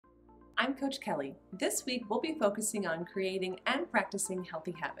I'm Coach Kelly. This week we'll be focusing on creating and practicing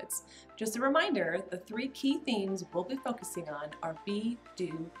healthy habits. Just a reminder, the three key themes we'll be focusing on are be,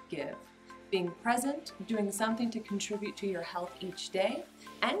 do, give. Being present, doing something to contribute to your health each day,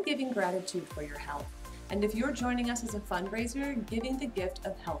 and giving gratitude for your health. And if you're joining us as a fundraiser, giving the gift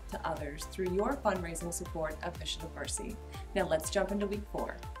of health to others through your fundraising support of Mission of Mercy. Now let's jump into week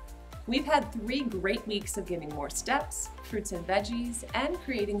 4. We've had 3 great weeks of giving more steps, fruits and veggies, and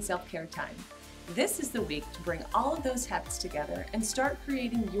creating self-care time. This is the week to bring all of those habits together and start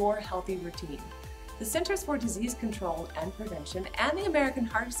creating your healthy routine. The Centers for Disease Control and Prevention and the American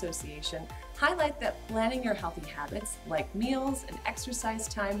Heart Association highlight that planning your healthy habits, like meals and exercise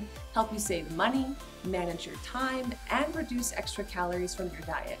time, help you save money, manage your time, and reduce extra calories from your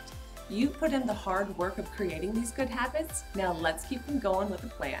diet. You put in the hard work of creating these good habits, now let's keep them going with a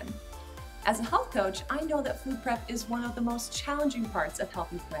plan. As a health coach, I know that food prep is one of the most challenging parts of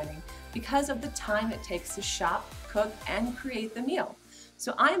healthy planning because of the time it takes to shop, cook, and create the meal.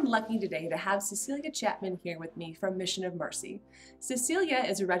 So I'm lucky today to have Cecilia Chapman here with me from Mission of Mercy. Cecilia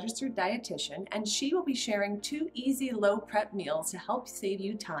is a registered dietitian, and she will be sharing 2 easy low prep meals to help save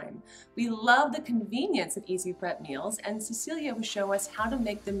you time. We love the convenience of easy prep meals, and Cecilia will show us how to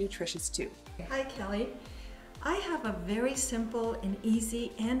make them nutritious too. Hi Kelly. I have a very simple and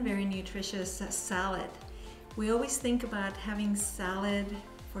easy and very nutritious salad. We always think about having salad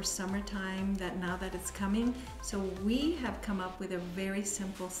for summertime, that now that it's coming. So we have come up with a very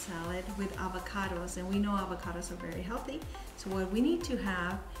simple salad with avocados, and we know avocados are very healthy. So what we need to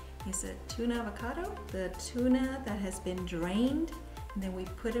have is a tuna avocado, the tuna that has been drained, and then we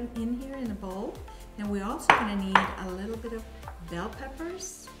put them in here in a bowl. And we're also going to need a little bit of bell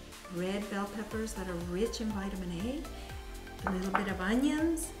peppers, red bell peppers that are rich in vitamin A, a little bit of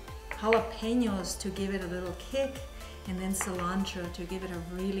onions, jalapenos to give it a little kick, and then cilantro to give it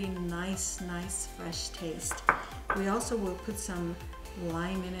a really nice fresh taste. We also will put some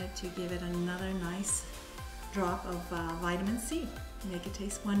lime in it to give it another nice drop of vitamin C, make it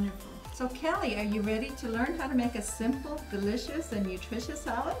taste wonderful. So Kelly, are you ready to learn how to make a simple, delicious, and nutritious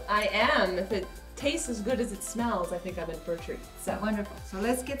salad? I am. If it tastes as good as it smells, I think I'm in for a treat. So Wonderful. So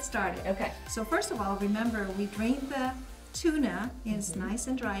let's get started. Okay. So first of all, remember we drained the tuna. It's nice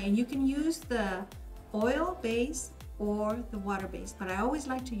and dry, and you can use the oil base or the water base, but I always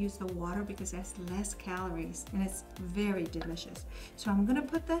like to use the water because it has less calories and it's very delicious. So I'm gonna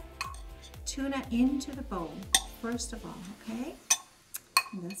put the tuna into the bowl first of all, okay?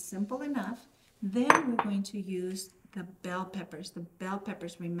 And that's simple enough. Then we're going to use the bell peppers. The bell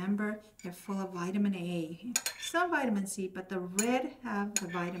peppers, remember, they're full of vitamin A. Some vitamin C, but the red have the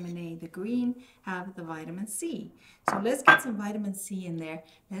vitamin A. The green have the vitamin C. So let's get some vitamin C in there.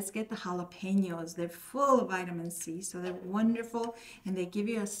 Let's get the jalapenos. They're full of vitamin C, so they're wonderful, and they give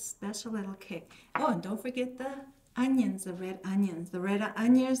you a special little kick. Oh, and don't forget the onions, the red onions. The red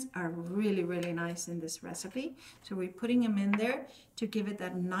onions are really nice in this recipe. So we're putting them in there to give it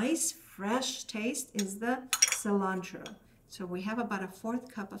that nice fresh taste is the cilantro. So we have about a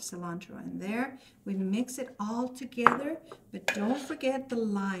 1/4 cup of cilantro in there. We mix it all together, but don't forget the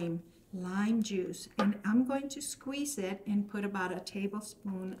lime juice. And I'm going to squeeze it and put about a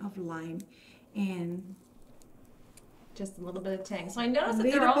tablespoon of lime in. Just a little bit of tang. So I noticed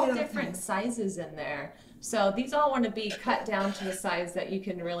that they're all different sizes in there. So these all want to be cut down to the size that you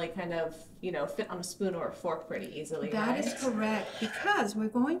can really kind of, fit on a spoon or a fork pretty easily. That right? is correct, because we're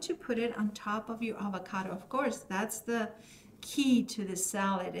going to put it on top of your avocado. Of course, that's the key to this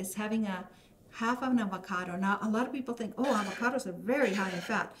salad, is having a half of an avocado. Now, a lot of people think, oh, avocados are very high in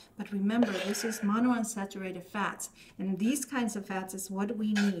fat, but remember, this is monounsaturated fats, and these kinds of fats is what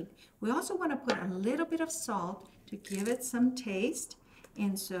we need. We also want to put a little bit of salt to give it some taste,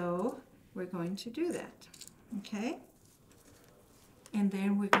 and so we're going to do that, okay? And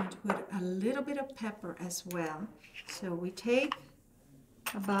then we're going to put a little bit of pepper as well. So we take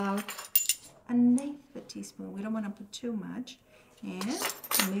about 1/8 teaspoon. We don't want to put too much, and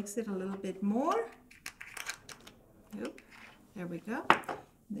mix it a little bit more. Oop, there we go.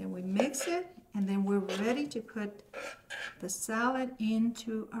 Then we mix it, and then we're ready to put the salad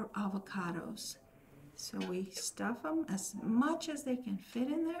into our avocados. So we stuff them as much as they can fit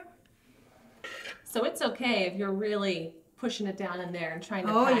in there. So it's okay if you're really pushing it down in there and trying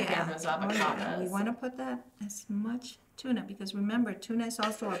to pack in those avocados. Yeah. We want to put that as much tuna, because remember, tuna is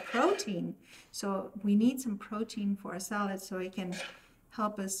also a protein. So we need some protein for our salad so it can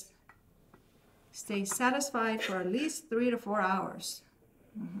help us stay satisfied for at least 3 to 4 hours.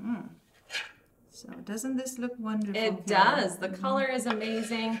 So doesn't this look wonderful? It does. The color is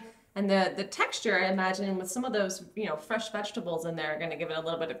amazing. And the texture, I imagine, with some of those, fresh vegetables in there are going to give it a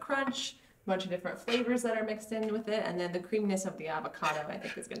little bit of crunch, a bunch of different flavors that are mixed in with it, and then the creaminess of the avocado, I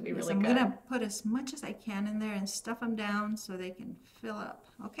think, is going to be really good. I'm going to put as much as I can in there and stuff them down so they can fill up.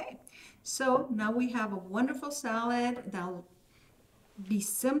 Okay, so now we have a wonderful salad that'll be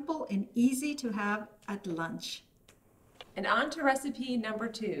simple and easy to have at lunch. And on to recipe number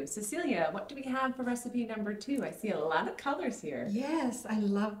 2. Cecilia, what do we have for recipe number 2? I see a lot of colors here. Yes, I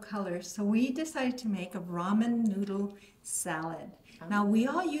love colors. So we decided to make a ramen noodle salad. Now we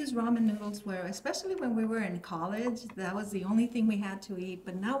all use ramen noodles, especially when we were in college, that was the only thing we had to eat.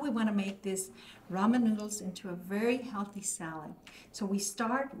 But now we want to make this ramen noodles into a very healthy salad. So we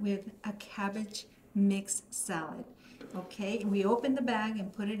start with a cabbage mix salad. Okay, and we open the bag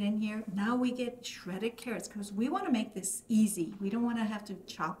and put it in here. Now we get shredded carrots because we want to make this easy. We don't want to have to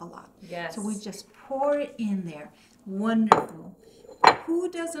chop a lot. Yes. So we just pour it in there. Wonderful. Who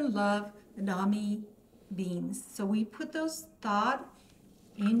doesn't love edamame beans? So we put those thawed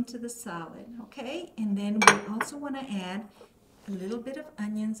into the salad, okay? And then we also want to add a little bit of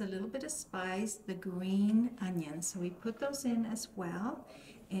onions, a little bit of spice, the green onions. So we put those in as well.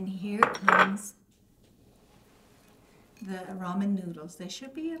 And here comes the ramen noodles. They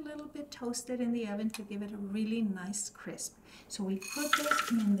should be a little bit toasted in the oven to give it a really nice crisp. So we put this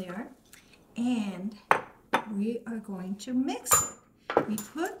in there and we are going to mix it. We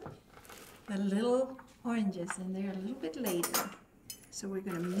put the little oranges in there a little bit later. So we're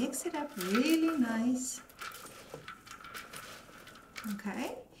going to mix it up really nice.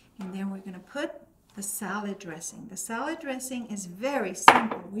 Okay, and then we're going to put the salad dressing. The salad dressing is very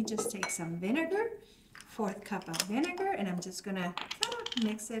simple. We just take some vinegar, 1/4 cup of vinegar, and I'm just going to kind of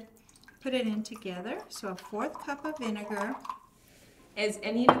mix it, put it in together. So a 1/4 cup of vinegar. Is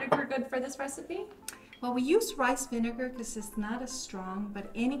any vinegar good for this recipe? Well, we use rice vinegar because it's not as strong, but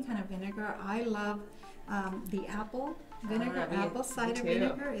any kind of vinegar. I love the apple vinegar. Apple cider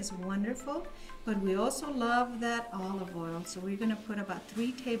vinegar is wonderful, but we also love that olive oil. So we're going to put about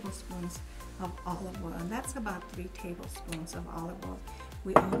 3 tablespoons of olive oil, and that's about 3 tablespoons of olive oil.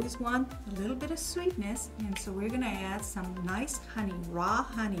 We always want a little bit of sweetness, and so we're going to add some nice honey, raw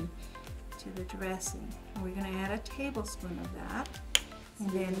honey, to the dressing. And we're going to add a tablespoon of that. And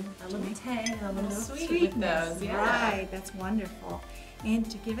then a little tang and a little sweetness with those. Yeah. Right, that's wonderful. And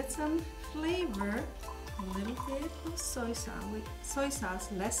to give it some flavor, a little bit of soy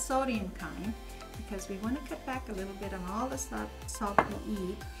sauce, less sodium kind, because we want to cut back a little bit on all the salt we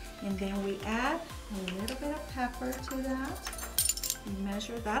eat. And then we add a little bit of pepper to that. We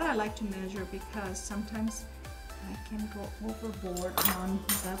measure that. I like to measure because sometimes I can go overboard on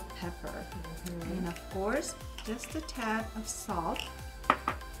the pepper. And of course, just a tad of salt.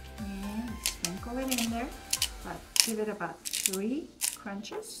 And sprinkle it in there, but give it about 3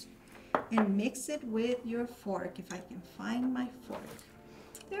 crunches and mix it with your fork. If I can find my fork.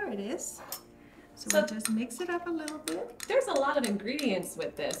 There it is. So we just mix it up a little bit. There's a lot of ingredients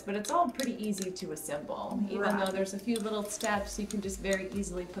with this, but it's all pretty easy to assemble. Even though there's a few little steps, you can just very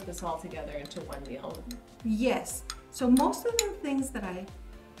easily put this all together into one meal. Yes. So most of the things that I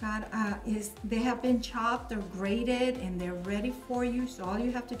got is they have been chopped, they're grated, and they're ready for you. So all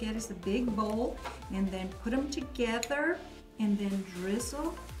you have to get is a big bowl and then put them together and then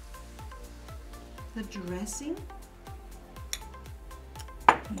drizzle the dressing.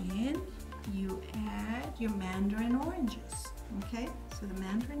 And you add your mandarin oranges. Okay, so the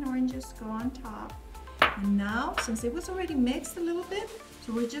mandarin oranges go on top. And now, since it was already mixed a little bit,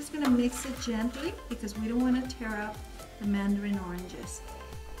 so we're just going to mix it gently because we don't want to tear up the mandarin oranges.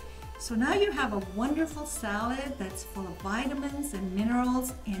 So now you have a wonderful salad that's full of vitamins and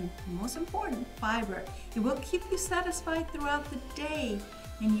minerals and, most important, fiber. It will keep you satisfied throughout the day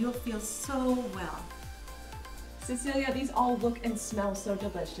and you'll feel so well. Cecilia, these all look and smell so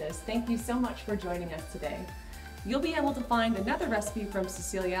delicious. Thank you so much for joining us today. You'll be able to find another recipe from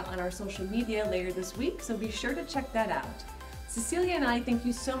Cecilia on our social media later this week, so be sure to check that out. Cecilia and I thank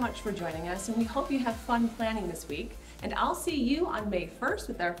you so much for joining us, and we hope you have fun planning this week. And I'll see you on May 1st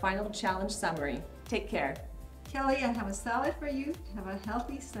with our final challenge summary. Take care. Kelly, I have a salad for you. Have a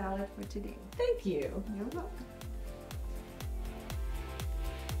healthy salad for today. Thank you. You're welcome.